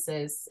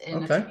Witnesses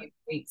in a few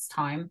weeks'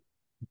 time.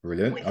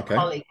 Brilliant. With a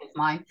colleague of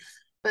mine.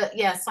 But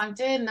yes, I'm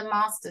doing the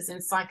master's in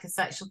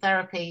psychosexual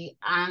therapy.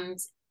 And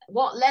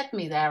what led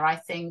me there, I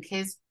think,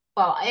 is,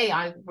 well,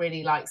 I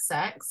really like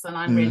sex, and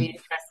I'm really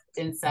interested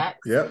in sex.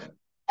 Yep.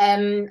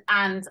 And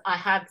I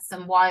had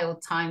some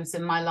wild times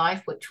in my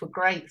life, which were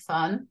great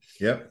fun.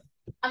 Yep.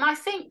 And I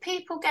think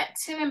people get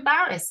too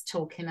embarrassed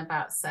talking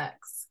about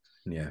sex.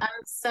 Yeah.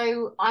 And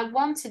so I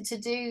wanted to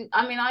do,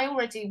 I mean, I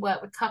already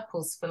work with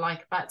couples for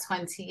like about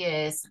 20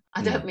 years.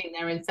 I don't mean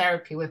they're in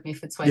therapy with me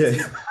for 20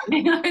 years. I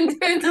mean, I'm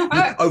doing the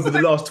work. Over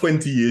the last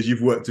 20 years,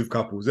 you've worked with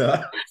couples,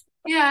 huh?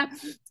 Yeah.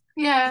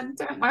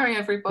 Don't worry,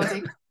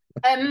 everybody.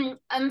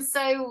 And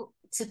so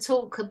to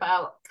talk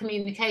about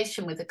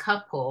communication with a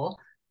couple,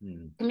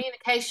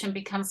 communication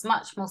becomes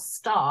much more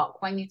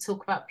stark when you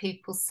talk about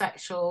people's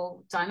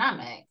sexual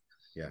dynamic.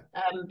 Yeah.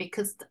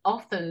 Because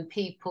often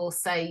people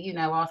say, you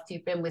know, after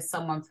you've been with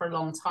someone for a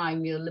long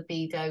time, your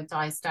libido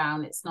dies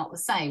down. It's not the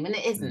same. And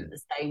it isn't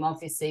the same,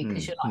 obviously,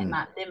 because you're not in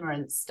that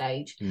limerence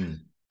stage.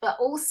 But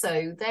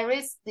also there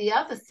is the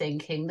other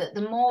thinking that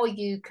the more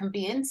you can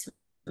be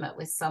intimate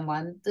with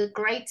someone, the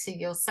greater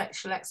your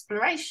sexual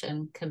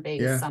exploration can be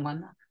with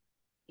someone.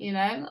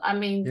 I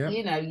mean,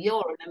 Yeah.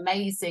 you're an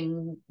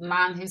amazing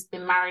man who's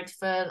been married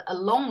for a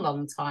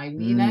long time,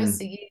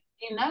 so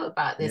you know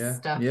about this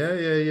stuff.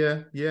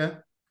 Yeah.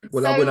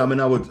 Well,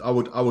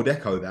 So, I would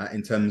echo that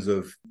in terms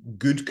of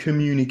good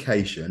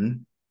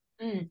communication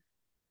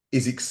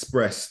is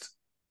expressed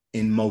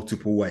in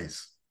multiple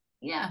ways.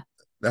 Yeah.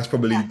 That's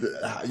probably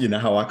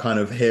how I kind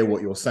of hear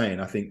what you're saying.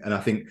 I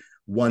think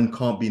one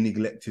can't be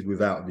neglected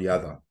without the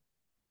other.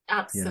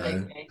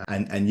 Absolutely.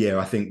 And yeah,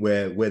 I think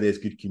where there's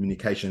good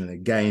communication, and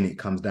again it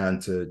comes down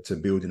to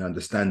building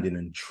understanding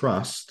and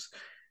trust,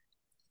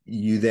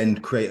 you then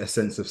create a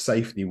sense of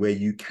safety where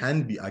you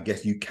can be, I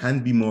guess you can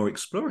be more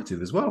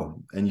explorative as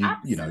well. And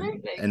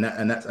Absolutely. and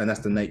that's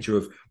the nature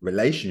of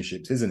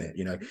relationships, isn't it?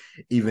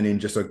 Even in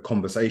just a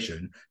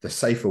conversation, the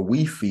safer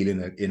we feel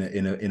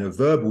in a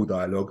verbal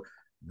dialogue,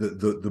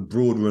 the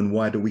broader and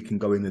wider we can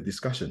go in the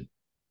discussion,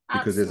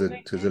 because there's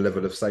a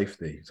level of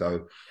safety.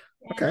 So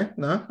okay,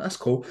 no, that's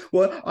cool.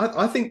 Well,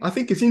 I think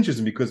it's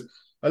interesting because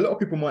a lot of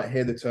people might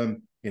hear the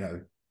term,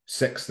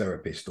 sex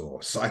therapist or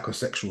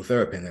psychosexual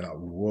therapy, and they're like,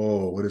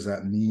 whoa, what does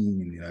that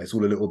mean? It's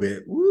all a little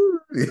bit woo.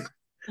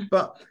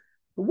 But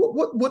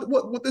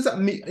what does that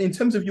mean in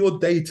terms of your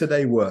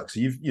day-to-day work? So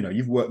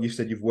you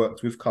said you've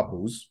worked with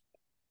couples,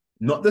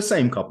 not the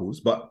same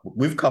couples, but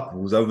with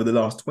couples over the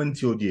last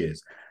 20 odd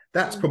years.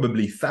 That's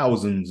probably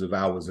thousands of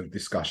hours of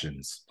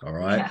discussions. All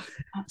right.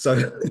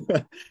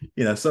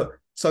 Yeah. So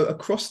so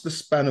across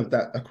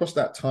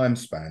that time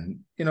span,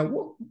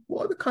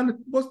 what are the kind of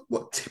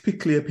what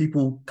typically are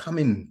people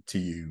coming to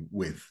you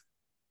with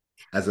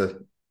as a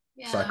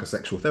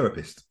psychosexual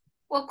therapist?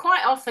 Well,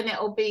 quite often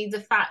it'll be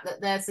the fact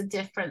that there's a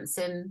difference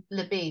in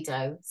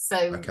libido.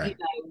 So,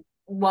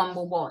 one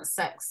will want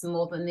sex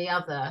more than the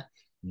other.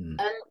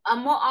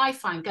 And what I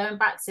find, going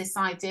back to this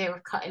idea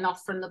of cutting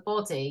off from the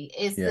body,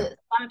 is that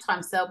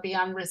sometimes there'll be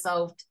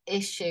unresolved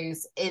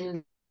issues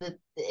in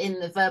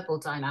the verbal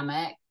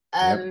dynamic.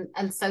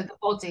 And so the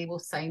body will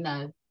say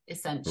no,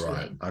 essentially.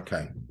 Right.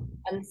 Okay.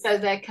 And so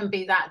there can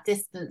be that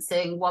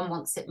distancing. One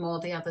wants it more,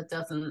 the other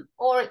doesn't.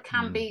 Or it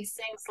can be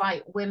things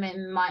like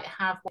women might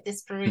have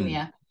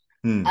dyspareunia,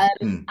 and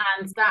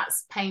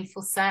that's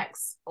painful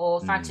sex,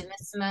 or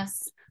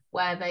vaginismus,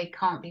 where they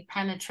can't be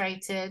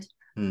penetrated.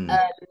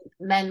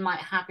 Men might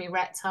have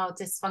erectile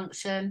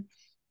dysfunction,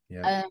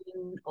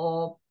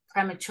 or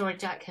premature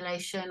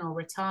ejaculation or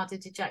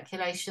retarded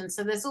ejaculation.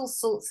 So there's all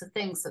sorts of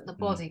things that the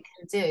body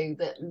can do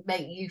that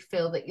make you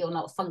feel that you're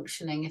not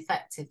functioning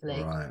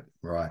effectively.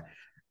 Right.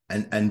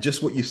 And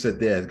just what you said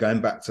there,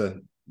 going back to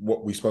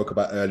what we spoke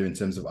about earlier in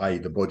terms of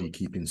the body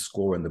keeping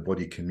score and the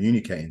body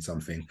communicating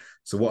something.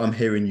 So what I'm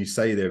hearing you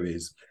say there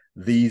is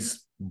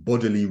these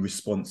bodily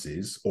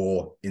responses,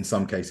 or in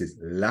some cases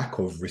lack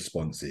of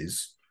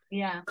responses,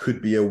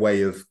 could be a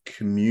way of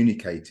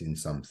communicating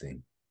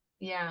something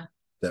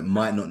that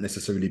might not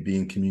necessarily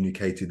be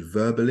communicated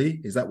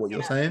verbally. Is that what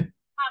you're saying?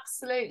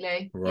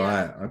 Absolutely.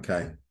 Right.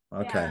 Okay.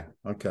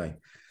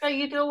 So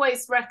you'd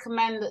always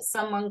recommend that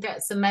someone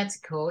gets a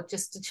medical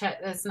just to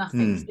check there's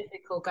nothing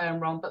physical going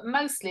wrong, but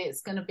mostly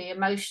it's going to be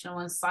emotional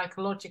and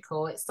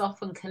psychological. It's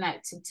often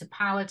connected to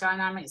power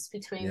dynamics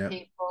between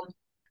people.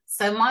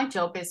 So my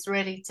job is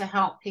really to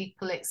help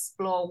people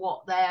explore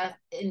what their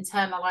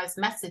internalized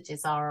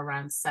messages are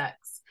around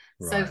sex.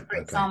 Right, so, for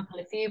example,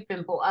 if you've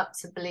been brought up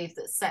to believe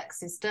that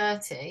sex is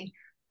dirty,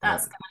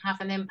 that's going to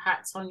have an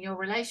impact on your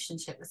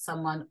relationship with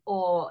someone.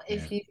 Or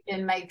if you've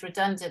been made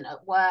redundant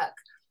at work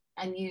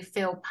and you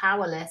feel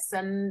powerless,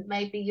 then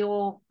maybe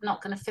you're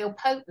not going to feel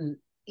potent,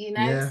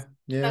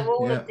 So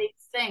all of these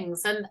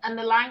things, and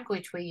the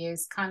language we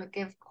use kind of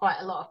give quite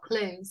a lot of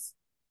clues.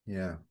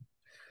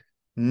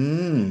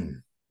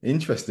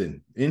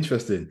 Interesting.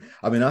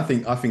 I mean, I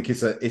think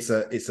it's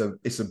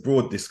a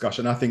broad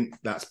discussion. I think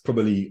that's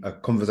probably a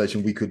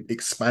conversation we could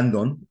expand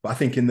on. But I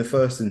think in the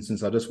first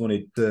instance, I just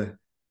wanted to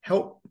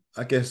help,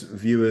 I guess,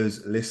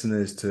 viewers,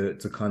 listeners to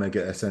kind of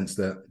get a sense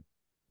that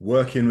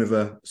working with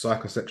a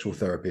psychosexual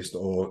therapist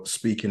or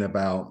speaking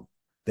about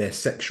their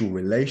sexual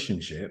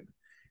relationship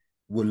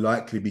will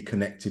likely be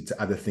connected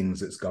to other things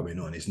that's going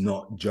on. It's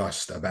not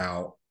just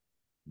about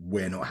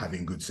we're not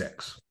having good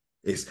sex.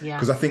 It's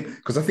because I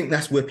think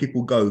that's where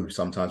people go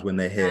sometimes when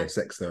they hear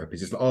sex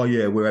therapists. It's like, oh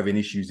yeah, we're having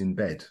issues in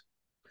bed.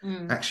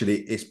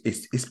 Actually,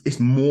 it's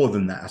more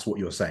than that. That's what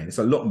you're saying. It's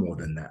a lot more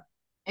than that.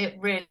 It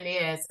really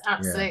is,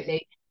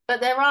 absolutely. But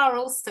there are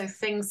also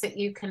things that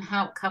you can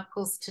help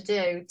couples to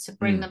do to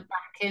bring them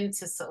back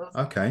into sort of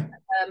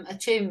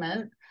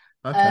attunement.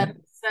 So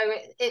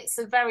it's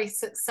a very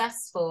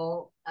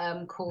successfx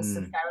course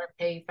of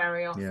therapy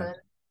very often.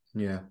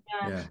 Yeah.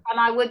 And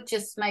I would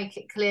just make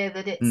it clear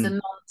that it's a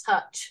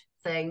non-touch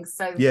thing.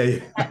 So the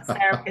sex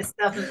therapist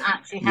doesn't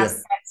actually have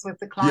sex with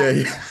the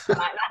client.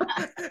 Like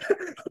that.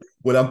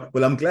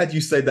 Well, I'm glad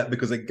you said that,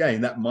 because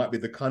again, that might be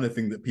the kind of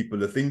thing that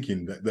people are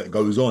thinking that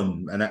goes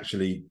on, and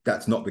actually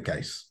that's not the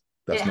case.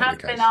 That's not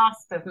the case. It has been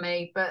asked of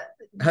me, but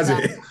has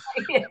it?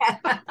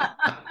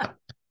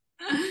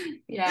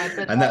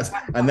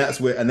 But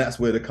that's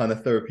where the kind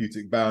of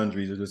therapeutic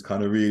boundaries are just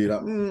kind of really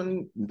like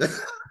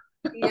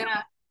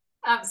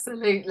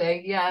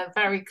Absolutely. Yeah.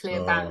 Very clear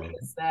Oh,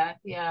 boundaries there.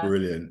 Yeah.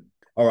 brilliant.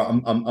 All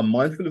right, I'm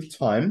mindful of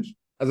time.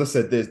 As I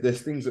said,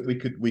 there's things that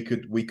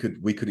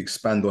we could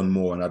expand on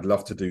more, and I'd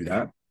love to do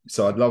that.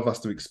 So I'd love us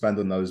to expand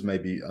on those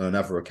maybe on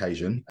another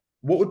occasion.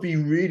 What would be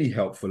really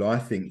helpful, I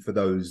think, for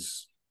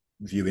those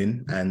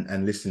viewing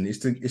and listening is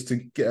to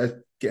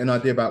get an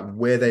idea about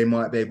where they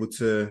might be able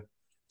to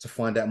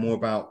find out more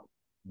about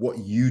what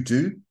you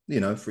do. You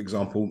know, for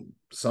example,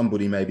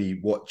 somebody may be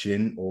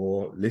watching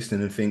or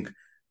listening and think,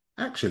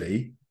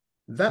 actually,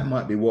 that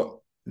might be what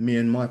me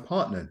and my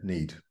partner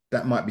need.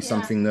 That might be Yeah.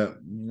 something that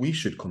we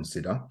should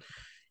consider.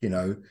 You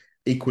know,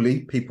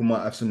 equally, people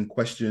might have some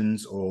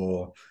questions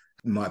or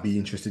might be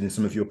interested in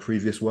some of your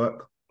previous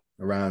work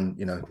around,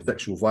 you know,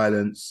 sexual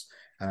violence,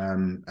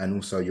 and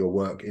also your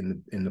work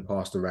in the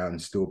past around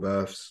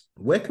stillbirths.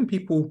 Where can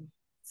people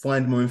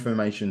find more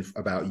information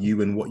about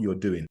you and what you're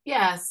doing?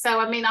 Yeah, so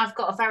I mean, I've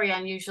got a very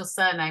unusual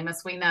surname,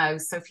 as we know.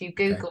 So if you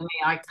Okay. Google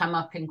me, I come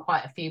up in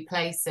quite a few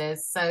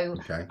places. So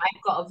Okay.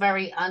 I've got a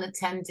very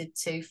unattended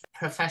to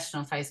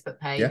professional Facebook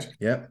page. Yeah.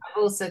 Yeah.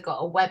 I've also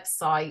got a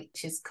website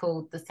which is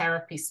called the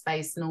Therapy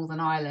Space Northern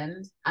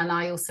Ireland. And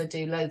I also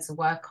do loads of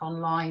work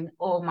online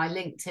or my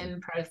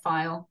LinkedIn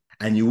profile.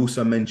 And you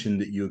also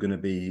mentioned that you're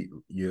in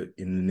the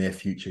near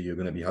future, you're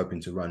going to be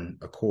hoping to run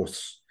a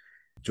course.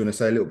 Do you want to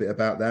say a little bit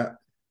about that?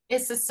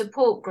 It's a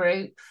support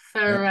group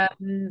Yeah.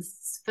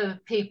 for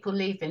people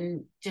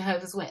leaving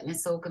Jehovah's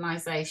Witness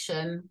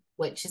organisation,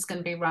 which is going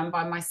to be run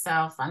by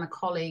myself and a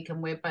colleague,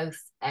 and we're both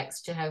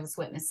ex-Jehovah's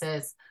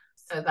Witnesses.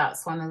 So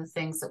that's one of the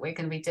things that we're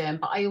going to be doing.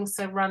 But I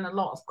also run a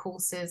lot of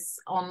courses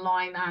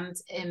online and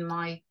in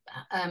my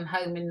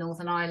home in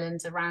Northern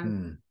Ireland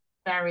around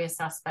various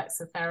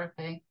aspects of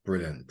therapy.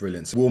 Brilliant,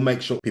 brilliant. So we'll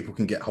make sure people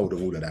can get hold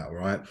of all of that, all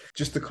right?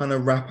 Just to kind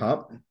of wrap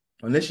up,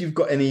 unless you've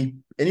got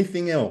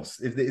anything else,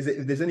 if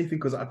there's anything,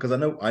 because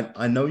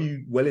I know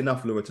you well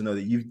enough, Laura, to know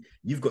that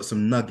you've got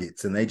some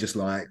nuggets, and they just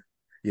like,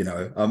 you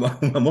know,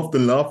 I'm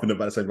often laughing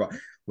about it, saying, right,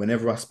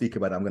 whenever I speak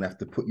about it, I'm going to have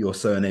to put your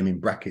surname in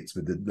brackets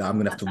I'm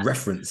going to have to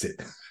reference it.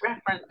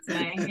 Reference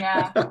me,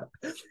 yeah.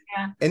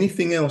 Yeah.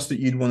 Anything else that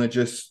you'd want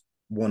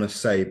to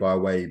say by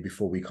way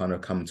before we kind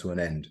of come to an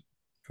end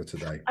for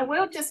today? I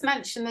will just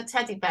mention the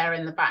teddy bear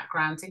in the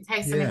background in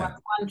case anyone's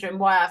wondering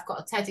why I've got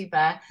a teddy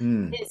bear.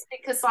 It's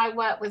because I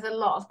work with a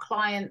lot of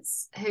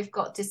clients who've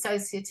got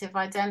dissociative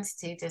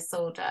identity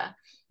disorder.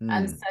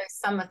 And so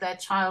some of their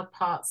child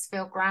parts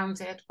feel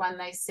grounded when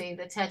they see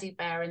the teddy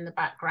bear in the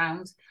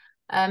background.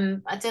 I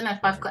don't know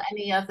if I've got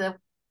any other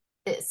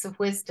bits of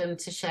wisdom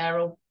to share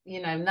or, you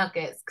know,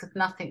 nuggets, because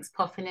nothing's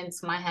popping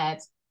into my head.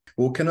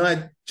 Well, can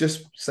I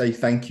just say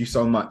thank you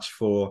so much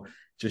for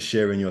just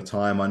sharing your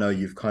time. I know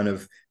you've kind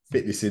of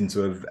fit this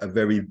into a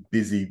very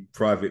busy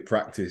private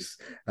practice.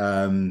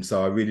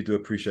 So I really do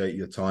appreciate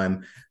your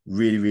time.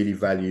 Really, really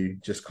value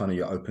just kind of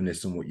your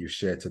openness and what you've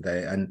shared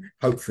today. And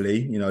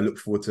hopefully, you know, look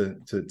forward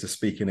to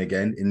speaking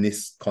again in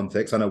this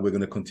context. I know we're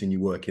going to continue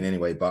working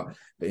anyway, but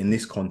in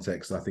this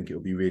context, I think it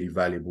will be really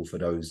valuable for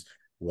those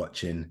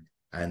watching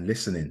and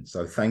listening.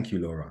 So thank you,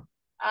 Laura.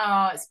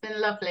 Oh, it's been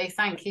lovely.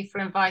 Thank you for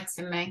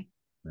inviting me.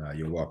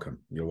 You're welcome.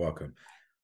 You're welcome.